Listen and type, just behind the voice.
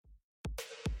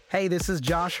Hey, this is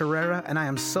Josh Herrera, and I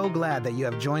am so glad that you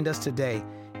have joined us today.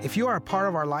 If you are a part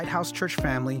of our Lighthouse Church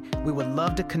family, we would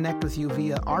love to connect with you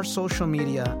via our social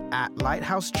media at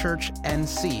Lighthouse Church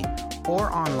NC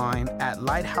or online at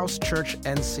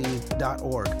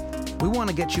lighthousechurchnc.org. We want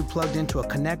to get you plugged into a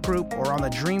connect group or on the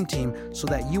dream team so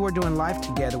that you are doing life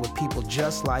together with people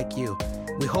just like you.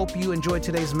 We hope you enjoyed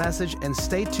today's message and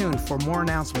stay tuned for more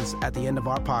announcements at the end of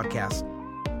our podcast.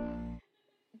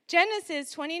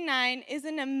 Genesis 29 is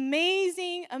an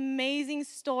amazing, amazing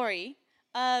story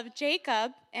of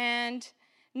Jacob and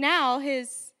now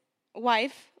his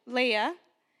wife, Leah,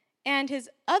 and his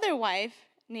other wife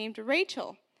named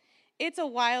Rachel. It's a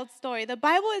wild story. The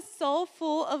Bible is so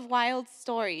full of wild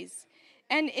stories.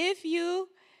 And if you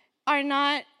are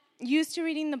not used to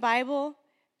reading the Bible,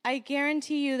 I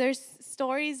guarantee you there's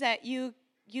stories that you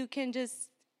can just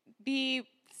be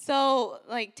so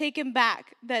taken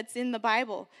back that's in the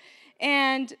Bible.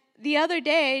 And the other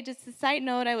day, just a side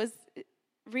note, I was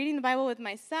reading the Bible with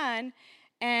my son,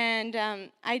 and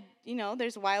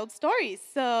there's wild stories.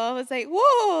 So I was like,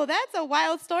 whoa, that's a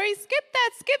wild story. Skip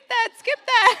that.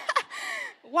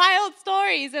 Wild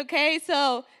stories, okay?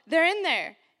 So they're in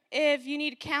there. If you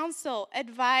need counsel,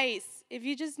 advice, if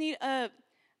you just need a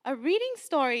reading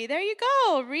story, there you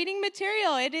go, reading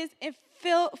material. It's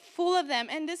full of them.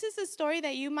 And this is a story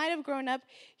that you might have grown up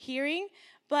hearing,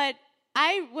 but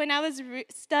when I was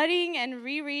studying and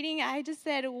rereading, I just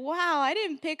said, wow, I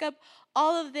didn't pick up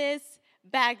all of this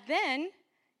back then.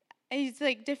 It's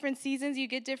like different seasons, you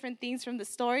get different things from the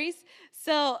stories.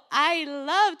 So I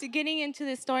loved getting into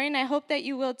this story, and I hope that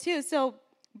you will too. So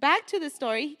back to the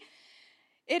story.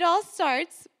 It all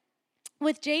starts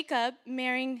with Jacob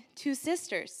marrying two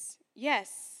sisters.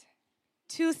 Yes,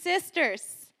 two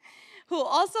sisters who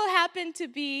also happen to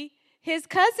be his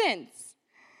cousins.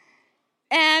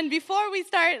 And before we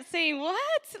start saying,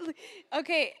 what?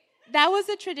 Okay, that was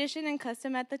a tradition and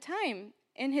custom at the time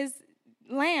in his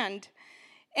land.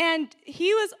 And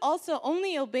he was also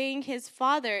only obeying his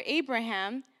father,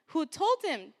 Abraham, who told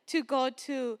him to go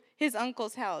to his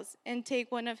uncle's house and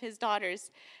take one of his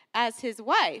daughters as his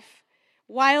wife.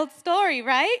 Wild story,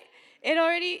 right?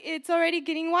 It's already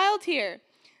getting wild here.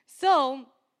 So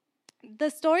the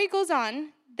story goes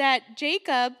on that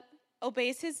Jacob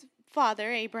obeys his father,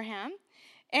 Abraham,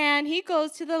 and he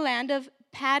goes to the land of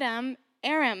Paddan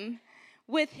Aram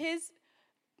with his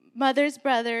mother's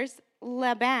brothers,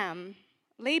 Laban,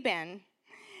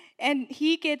 and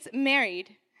he gets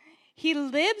married. He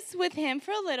lives with him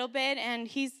for a little bit, and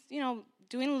he's,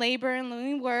 doing labor and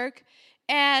doing work,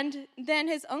 and then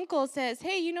his uncle says,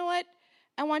 hey, you know what?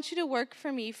 I want you to work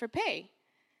for me for pay.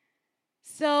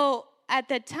 So at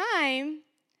the time,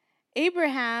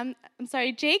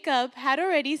 Jacob had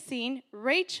already seen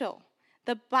Rachel.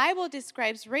 The Bible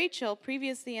describes Rachel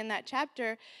previously in that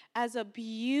chapter as a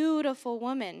beautiful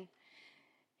woman.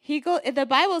 The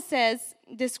Bible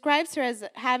describes her as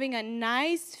having a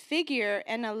nice figure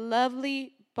and a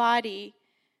lovely body,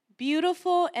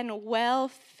 beautiful and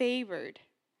well-favored.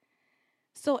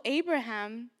 So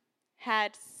Abraham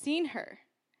had seen her.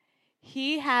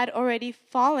 Jacob had already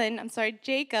fallen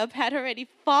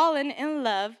in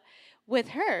love with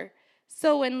her.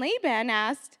 So when Laban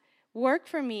asked, work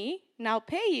for me, and I'll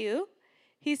pay you,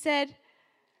 he said,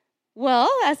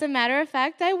 well, as a matter of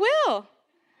fact, I will.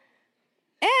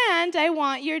 And I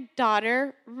want your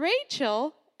daughter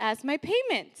Rachel as my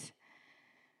payment.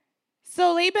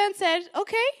 So Laban said,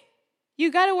 okay,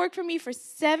 you got to work for me for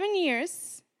 7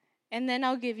 years, and then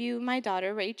I'll give you my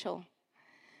daughter Rachel.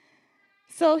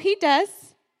 So he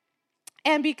does,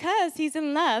 and because he's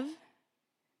in love,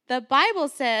 the Bible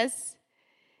says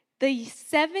the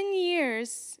 7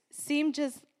 years seemed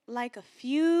just like a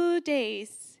few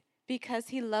days because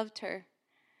he loved her.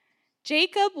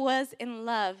 Jacob was in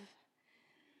love.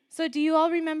 So do you all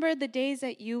remember the days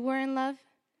that you were in love?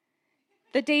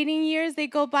 The dating years, they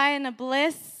go by in a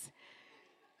bliss.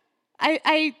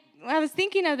 I was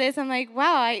thinking of this. I'm like,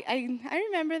 wow, I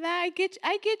remember that. I get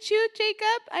you,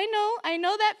 Jacob. I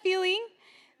know that feeling.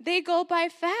 They go by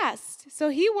fast. So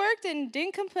he worked and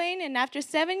didn't complain. And after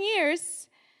 7 years,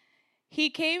 he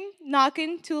came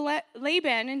knocking to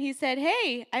Laban and he said,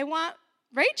 hey, I want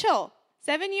Rachel.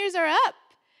 7 years are up.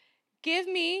 Give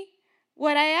me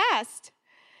what I asked.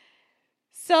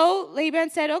 So Laban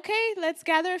said, okay, let's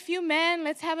gather a few men.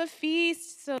 Let's have a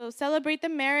feast. So celebrate the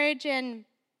marriage. And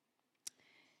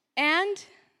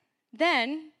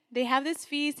then they have this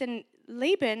feast, and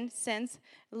Laban sends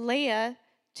Leah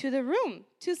to the room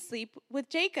to sleep with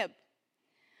Jacob.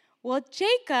 Well,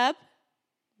 Jacob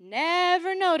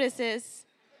never notices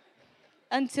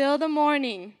until the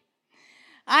morning.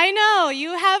 I know,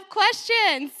 you have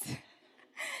questions.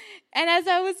 And as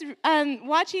I was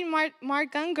watching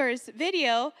Mark Gunger's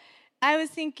video, I was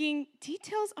thinking,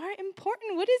 details are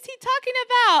important. What is he talking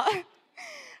about?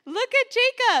 Look at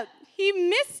Jacob. He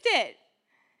missed it.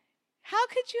 How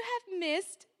could you have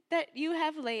missed that you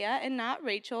have Leah and not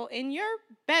Rachel in your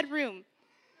bedroom?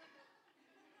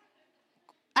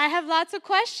 I have lots of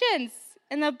questions,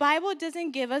 and the Bible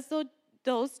doesn't give us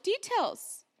those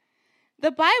details.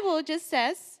 The Bible just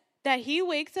says that he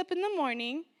wakes up in the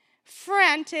morning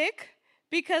frantic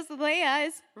because Leah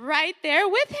is right there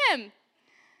with him.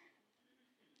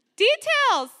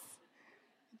 Details.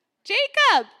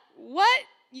 Jacob,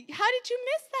 how did you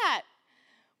miss that?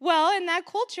 Well, in that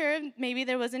culture, maybe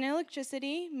there wasn't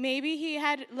electricity. Maybe he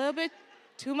had a little bit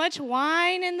too much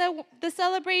wine in the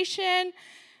celebration.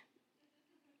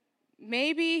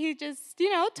 Maybe he just,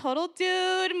 total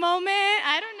dude moment.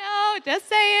 I don't know. Just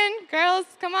saying. Girls,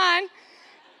 come on.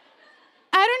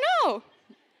 I don't know.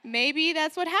 Maybe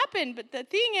that's what happened. But the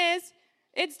thing is,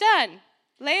 it's done.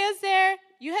 Leah's there.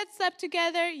 You had slept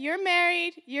together. You're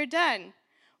married. You're done.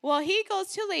 Well, he goes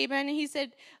to Laban and he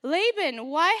said, Laban,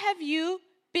 why have you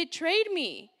betrayed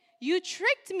me? You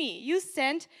tricked me. You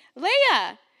sent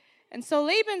Leah. And so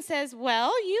Laban says,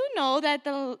 well, you know that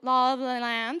the law of the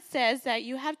land says that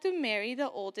you have to marry the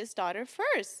oldest daughter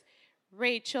first.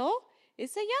 Rachel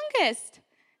is the youngest.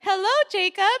 Hello,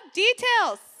 Jacob.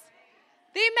 Details.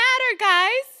 They matter,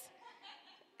 guys.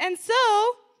 And so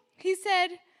he said,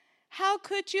 how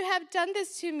could you have done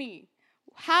this to me?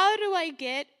 How do I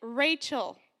get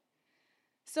Rachel?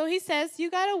 So he says, you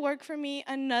got to work for me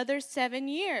another 7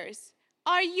 years.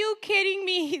 Are you kidding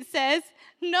me? He says,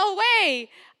 no way.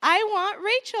 I want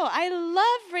Rachel. I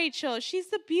love Rachel. She's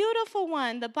the beautiful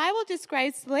one. The Bible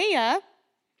describes Leah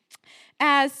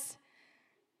as,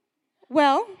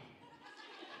 well,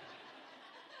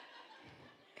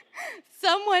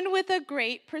 someone with a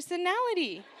great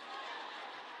personality.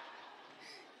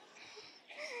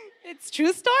 It's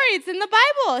true story. It's in the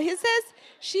Bible. He says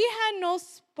she had no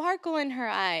sparkle in her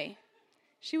eye.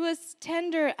 She was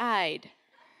tender-eyed.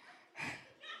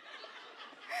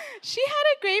 She had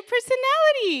a great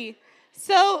personality.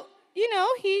 So,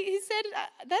 he said,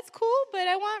 that's cool, but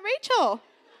I want Rachel.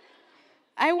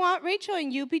 I want Rachel,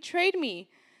 and you betrayed me.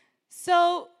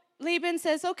 So Laban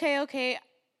says, okay,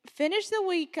 finish the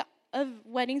week of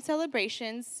wedding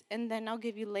celebrations, and then I'll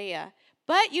give you Leah.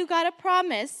 But you got to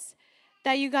promise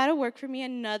that you got to work for me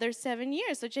another 7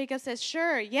 years. So Jacob says,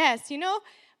 sure, yes.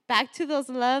 Back to those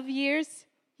love years.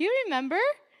 You remember?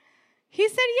 He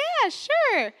said, yeah,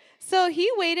 sure. So he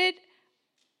waited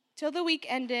till the week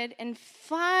ended, and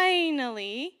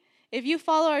finally, if you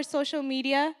follow our social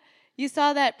media, you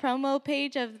saw that promo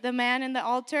page of the man in the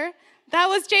altar. That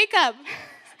was Jacob.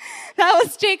 That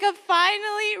was Jacob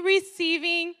finally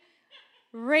receiving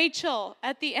Rachel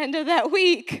at the end of that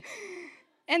week.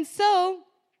 And so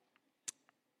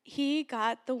he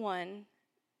got the one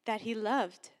that he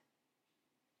loved.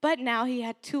 But now he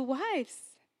had 2 wives.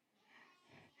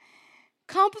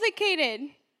 Complicated.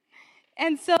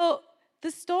 And so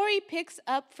the story picks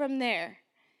up from there.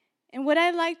 And what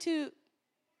I'd like to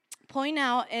point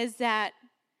out is that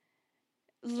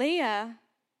Leah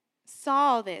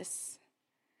saw this.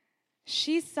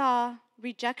 She saw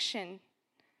rejection.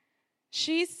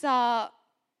 She saw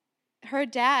her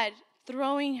dad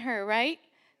throwing her, right,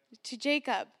 to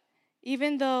Jacob,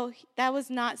 even though that was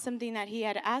not something that he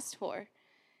had asked for.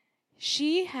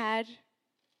 She had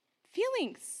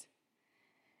feelings.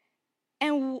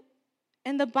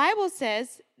 And the Bible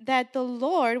says that the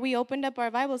Lord, we opened up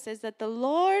our Bible, says that the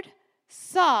Lord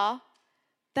saw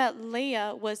that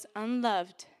Leah was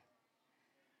unloved.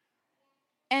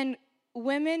 And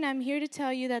women, I'm here to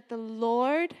tell you that the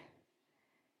Lord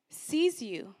sees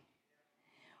you.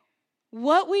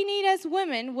 What we need as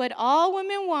women, what all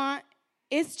women want,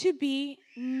 is to be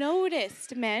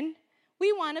noticed, men.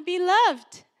 We want to be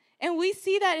loved. And we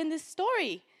see that in this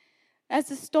story. As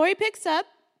the story picks up,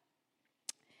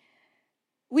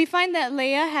 we find that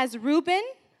Leah has Reuben,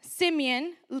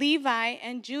 Simeon, Levi,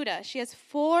 and Judah. She has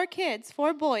 4 kids,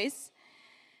 4 boys.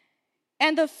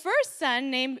 And the first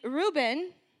son, named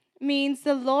Reuben, means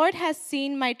the Lord has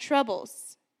seen my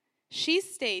troubles. She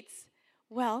states,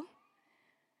 well,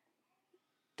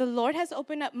 the Lord has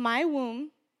opened up my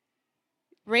womb.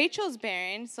 Rachel's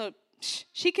barren, so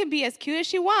she can be as cute as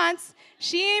she wants.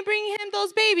 She ain't bringing him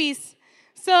those babies.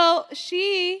 So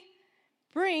she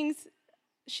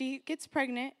gets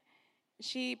pregnant.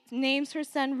 She names her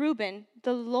son Reuben.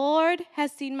 The Lord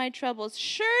has seen my troubles.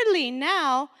 Surely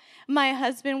now my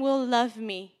husband will love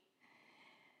me.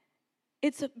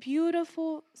 It's a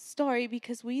beautiful story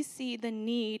because we see the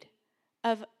need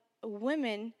of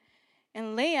women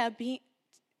and Leah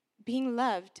being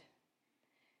loved.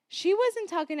 She wasn't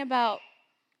talking about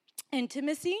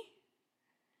intimacy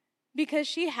because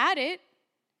she had it.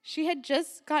 She had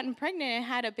just gotten pregnant and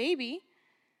had a baby.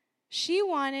 She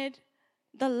wanted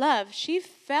the love. She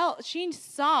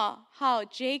saw how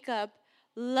Jacob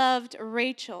loved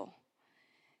Rachel.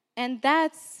 And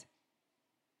that's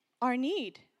our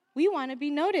need. We want to be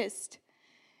noticed.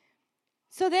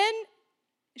 So then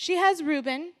she has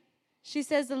Reuben. She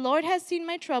says, the Lord has seen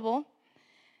my trouble.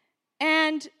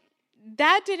 And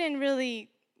that didn't really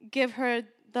give her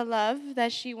the love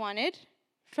that she wanted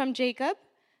from Jacob.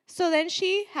 So then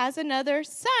she has another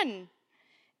son.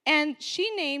 And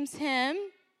she names him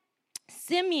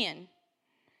Simeon,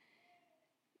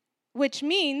 which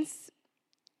means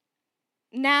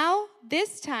now,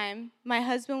 this time, my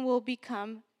husband will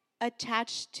become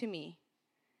attached to me.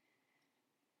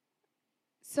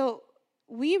 So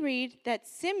we read that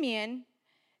Simeon,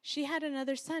 she had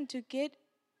another son to get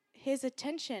his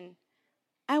attention.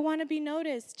 I want to be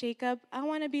noticed, Jacob. I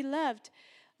want to be loved.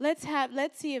 Let's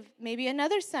see if maybe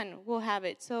another son will have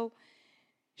it. So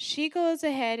she goes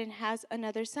ahead and has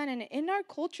another son. And in our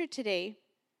culture today,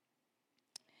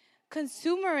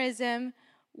 consumerism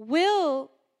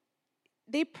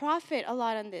they profit a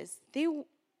lot on this. They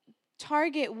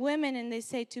target women and they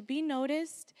say, to be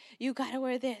noticed, you got to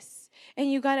wear this and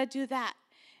you got to do that.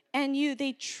 And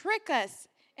they trick us.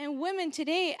 And women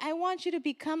today, I want you to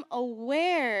become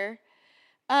aware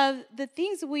of the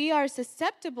things we are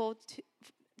susceptible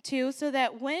to so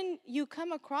that when you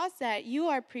come across that, you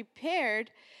are prepared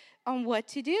on what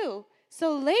to do.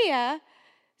 So Leah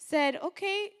said,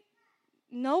 okay,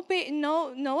 no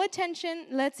attention,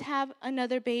 let's have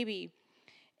another baby.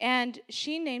 And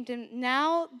she named him,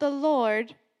 now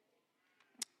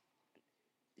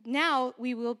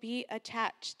we will be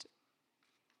attached.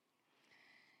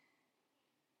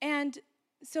 And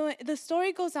so the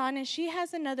story goes on, and she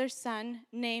has another son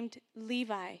named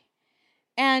Levi.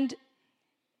 And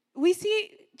we see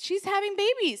she's having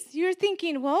babies. You're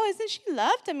thinking, well, isn't she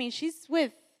loved? I mean, she's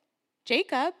with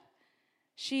Jacob.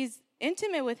 She's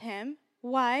intimate with him.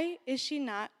 Why is she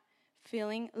not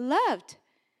feeling loved?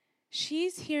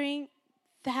 She's hearing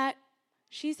that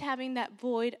she's having that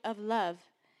void of love.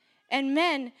 And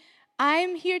men,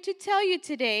 I'm here to tell you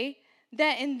today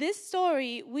that in this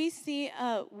story, we see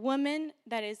a woman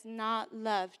that is not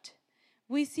loved.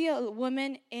 We see a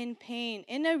woman in pain,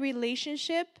 in a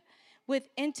relationship with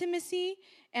intimacy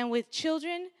and with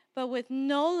children, but with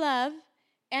no love.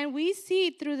 And we see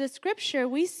through the scripture,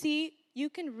 you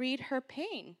can read her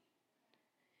pain.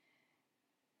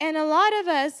 And a lot of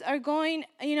us are going,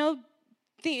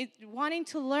 wanting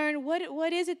to learn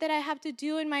what is it that I have to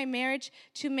do in my marriage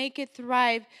to make it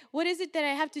thrive? What is it that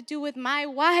I have to do with my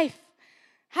wife?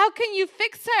 How can you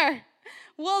fix her?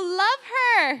 Well, love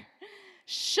her.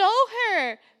 Show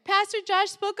her. Pastor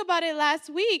Josh spoke about it last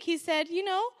week. He said,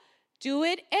 do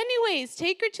it anyways.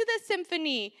 Take her to the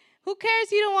symphony. Who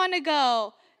cares you don't want to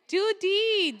go? Do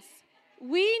deeds.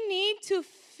 We need to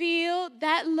feel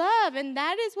that love, and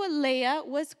that is what Leah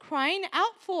was crying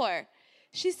out for.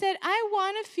 She said, I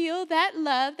want to feel that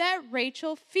love that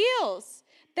Rachel feels,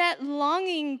 that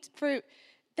longing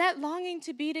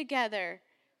to be together,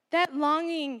 that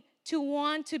longing to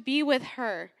want to be with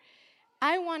her.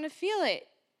 I want to feel it.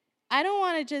 I don't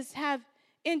want to just have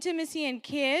intimacy and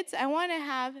kids. I want to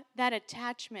have that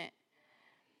attachment.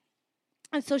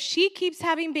 And so she keeps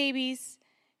having babies,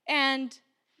 and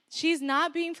she's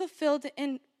not being fulfilled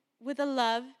with a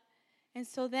love. And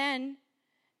so then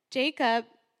Jacob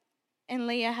and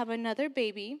Leah have another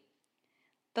baby.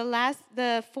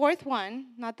 The fourth one,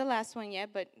 not the last one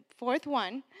yet, but fourth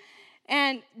one.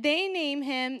 And they name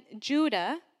him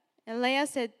Judah. And Leah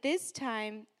said, this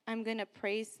time I'm going to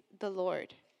praise the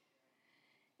Lord.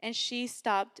 And she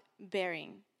stopped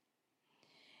bearing.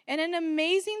 And an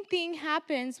amazing thing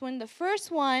happens when the first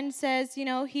one says,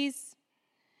 the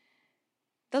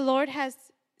Lord has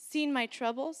seen my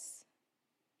troubles.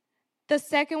 The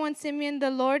second one, Simeon, the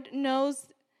Lord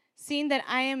seen that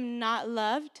I am not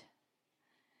loved.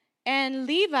 And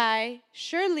Levi,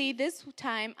 surely this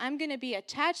time I'm going to be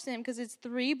attached to him because it's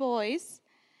 3 boys.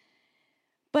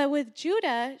 But with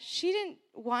Judah, she didn't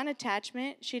want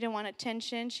attachment. She didn't want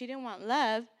attention. She didn't want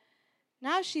love.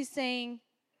 Now she's saying,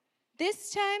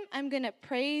 this time I'm going to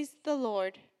praise the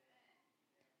Lord,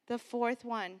 the fourth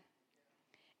one.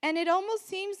 And it almost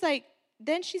seems like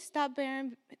then she stopped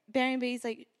bearing babies,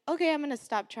 like, okay, I'm going to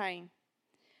stop trying.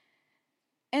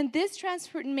 And this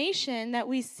transformation that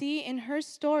we see in her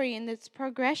story, in this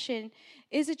progression,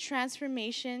 is a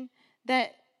transformation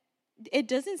that it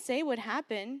doesn't say what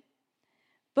happened.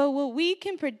 But what we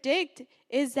can predict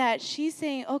is that she's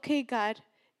saying, okay, God,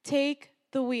 take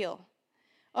the wheel.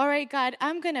 All right, God,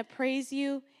 I'm going to praise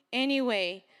you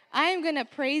anyway. I am going to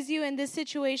praise you in this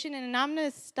situation, and I'm going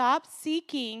to stop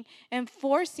seeking and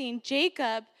forcing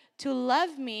Jacob to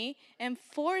love me and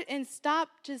stop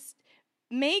just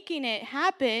making it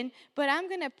happen, but I'm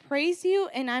going to praise you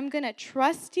and I'm going to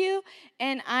trust you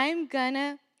and I'm going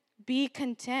to be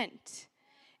content.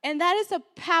 And that is a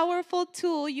powerful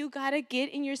tool you got to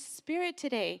get in your spirit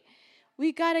today.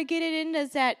 We got to get it in as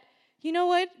that, you know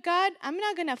what, God, I'm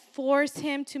not going to force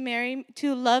him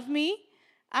to love me.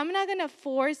 I'm not going to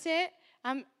force it.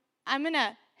 I'm going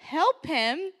to help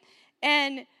him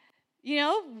and,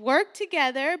 work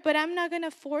together, but I'm not going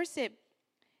to force it.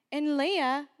 In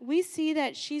Leah, we see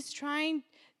that she's trying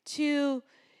to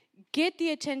get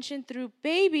the attention through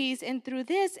babies and through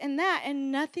this and that,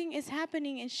 and nothing is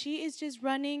happening. And she is just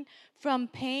running from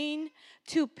pain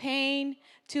to pain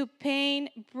to pain,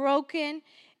 broken.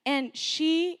 And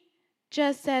she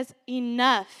just says,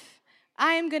 enough.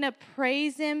 I am going to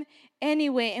praise him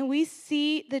anyway. And we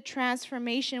see the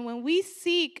transformation. When we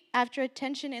seek after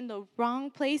attention in the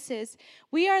wrong places,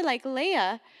 we are like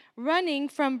Leah, running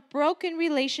from broken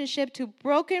relationship to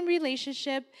broken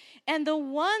relationship. And the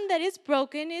one that is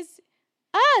broken is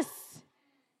us,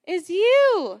 is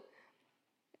you.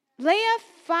 Leah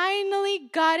finally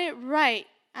got it right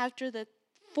after the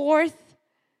fourth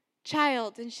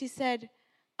child. And she said,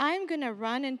 I'm going to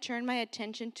run and turn my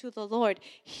attention to the Lord.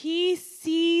 He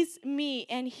sees me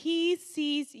and he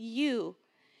sees you.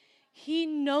 He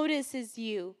notices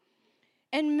you.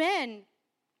 And men,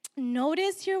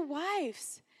 notice your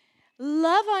wives.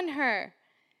 Love on her.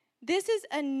 This is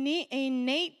an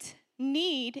innate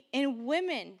need in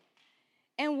women.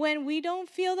 And when we don't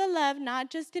feel the love, not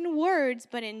just in words,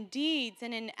 but in deeds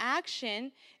and in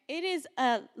action, it is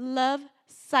a love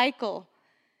cycle.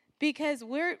 Because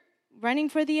we're running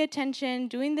for the attention,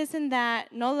 doing this and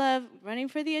that, no love, running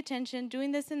for the attention,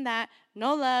 doing this and that,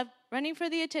 no love, running for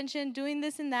the attention, doing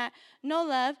this and that, no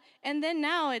love. And then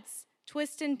now it's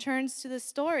twists and turns to the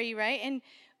story, right? And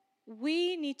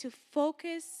we need to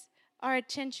focus our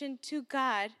attention to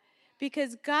God,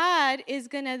 because God is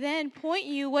going to then point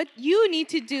you what you need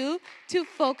to do to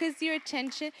focus your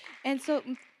attention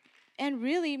and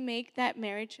really make that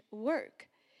marriage work.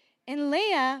 And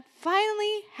Leah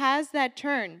finally has that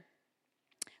turn.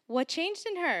 What changed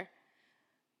in her?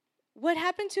 What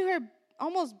happened to her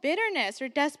almost bitterness or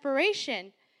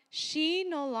desperation? She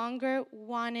no longer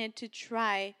wanted to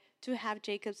try to have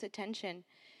Jacob's attention.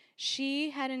 She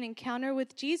had an encounter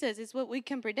with Jesus, is what we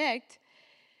can predict.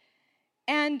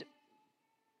 And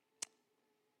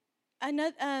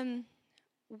another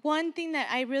one thing that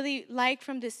I really like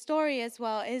from this story as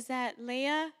well is that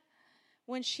Leah,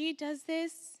 when she does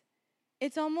this,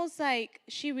 it's almost like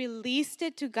she released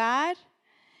it to God.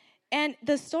 And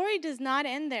the story does not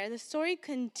end there. The story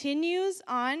continues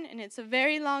on, and it's a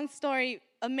very long story,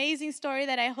 amazing story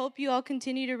that I hope you all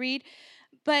continue to read.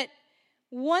 But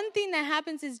one thing that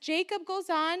happens is Jacob goes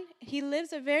on. He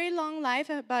lives a very long life,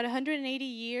 about 180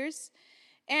 years.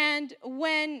 And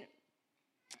when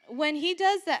he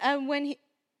does that,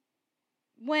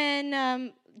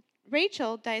 when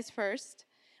Rachel dies first,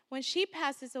 when she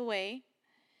passes away,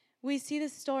 we see the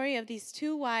story of these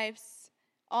two wives,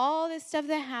 all this stuff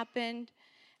that happened.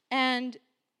 And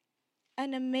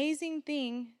an amazing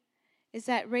thing is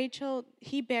that Rachel,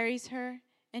 he buries her,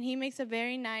 and he makes a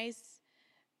very nice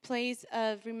place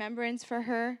of remembrance for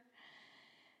her.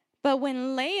 But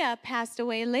when Leah passed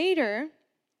away later,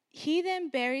 he then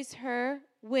buries her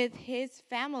with his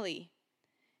family,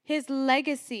 his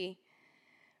legacy,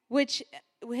 which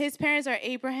his parents are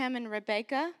Abraham and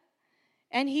Rebekah,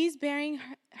 and he's burying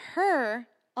her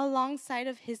alongside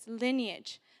of his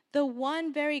lineage, the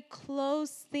one very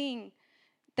close thing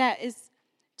that is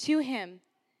to him.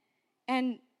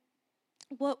 And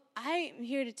what I'm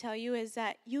here to tell you is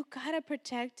that you got to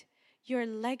protect your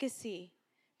legacy,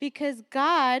 because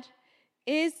God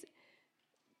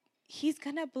He's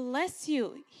going to bless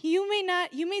you. You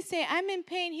may say, I'm in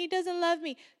pain. He doesn't love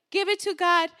me. Give it to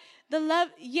God. The love,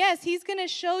 yes, he's going to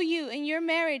show you in your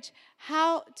marriage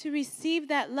how to receive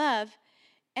that love.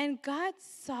 And God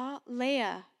saw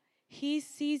Leah. He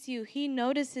sees you. He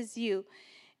notices you.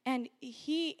 And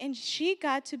she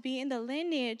got to be in the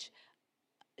lineage,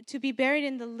 to be buried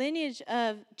in the lineage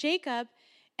of Jacob.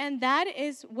 And that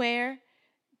is where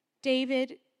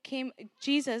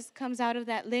Jesus comes out of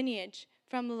that lineage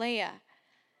from Leah.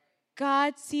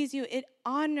 God sees you.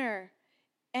 Honor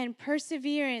and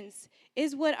perseverance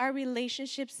is what our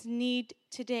relationships need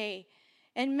today.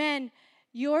 And men,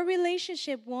 your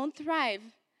relationship won't thrive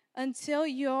until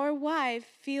your wife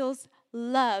feels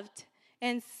loved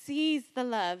and sees the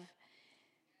love.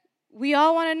 we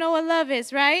all want to know what love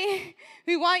is, right?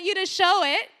 We want you to show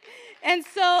it. And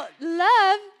so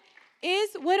love is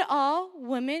what all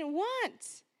women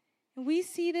want. We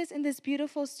see this in this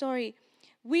beautiful story.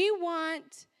 The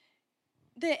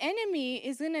enemy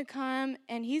is going to come,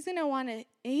 and he was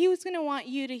going to want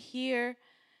you to hear,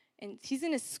 and he's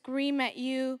going to scream at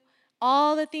you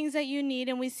all the things that you need.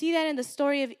 And we see that in the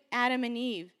story of Adam and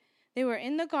Eve. They were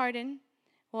in the garden.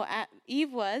 Well,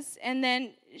 Eve was, and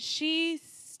then she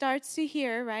starts to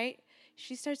hear, right?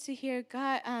 She starts to hear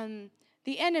God,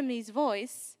 the enemy's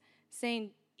voice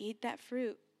saying, eat that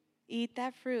fruit,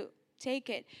 take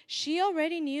it. She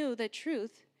already knew the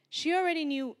truth. She already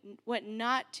knew what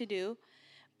not to do.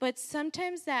 But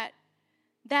sometimes that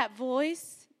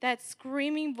voice, that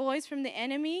screaming voice from the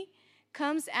enemy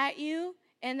comes at you,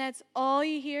 and that's all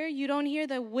you hear. You don't hear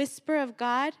the whisper of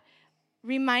God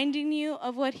reminding you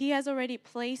of what he has already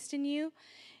placed in you.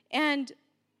 And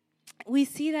we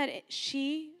see that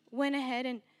she went ahead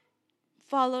and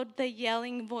followed the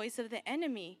yelling voice of the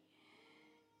enemy.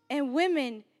 And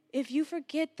women, if you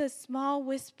forget the small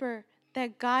whisper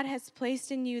that God has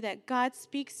placed in you, that God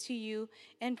speaks to you,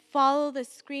 and follow the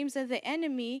screams of the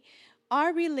enemy,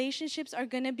 our relationships are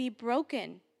going to be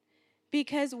broken,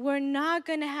 because we're not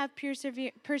going to have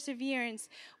perseverance.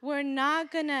 We're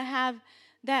not going to have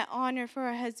that honor for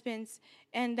our husbands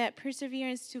and that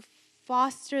perseverance to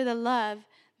foster the love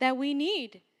that we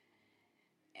need.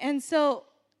 And so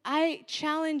I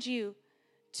challenge you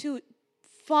to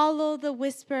follow the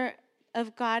whisper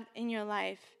of God in your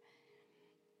life.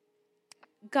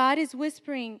 God is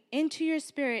whispering into your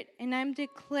spirit, and I'm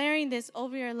declaring this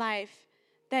over your life,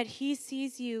 that he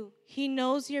sees you. He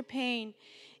knows your pain.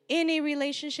 In a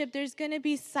relationship, there's going to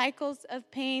be cycles of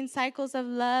pain, cycles of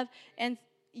love, and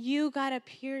you got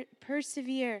to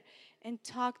persevere and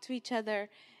talk to each other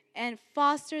and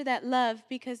foster that love,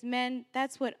 because men,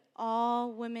 that's what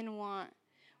all women want.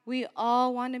 We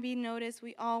all want to be noticed.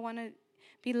 We all want to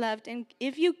be loved. And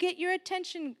if you get your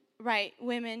attention right,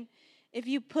 women, if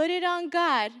you put it on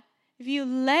God, if you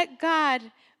let God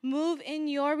move in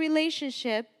your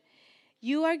relationship,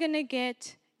 you are going to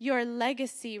get your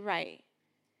legacy right.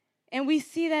 And we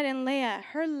see that in Leah.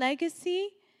 Her legacy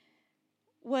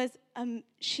was,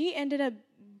 she ended up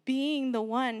being the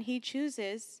one he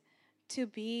chooses to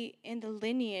be in the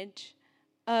lineage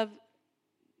of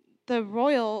the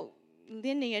royal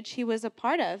lineage he was a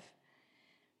part of.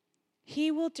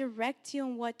 He will direct you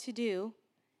on what to do.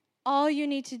 All you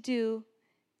need to do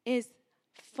is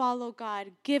follow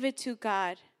God. Give it to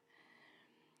God.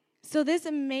 So this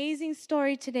amazing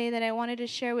story today that I wanted to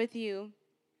share with you,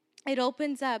 it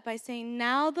opens up by saying,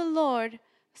 now the Lord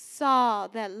saw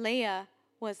that Leah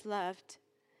was loved,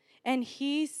 and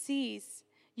he sees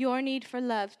your need for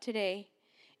love today.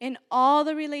 In all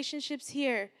the relationships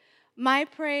here, my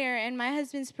prayer and my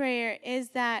husband's prayer is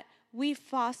that we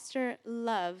foster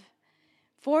love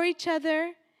for each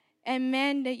other, and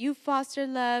men, that you foster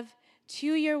love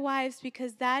to your wives,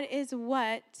 because that is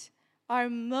what our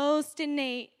most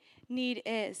innate need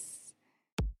is.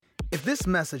 If this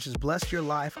message has blessed your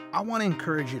life, I want to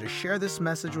encourage you to share this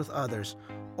message with others,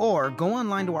 or go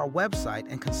online to our website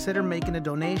and consider making a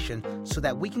donation so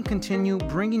that we can continue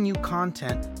bringing you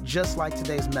content just like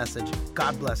today's message.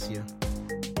 God bless you.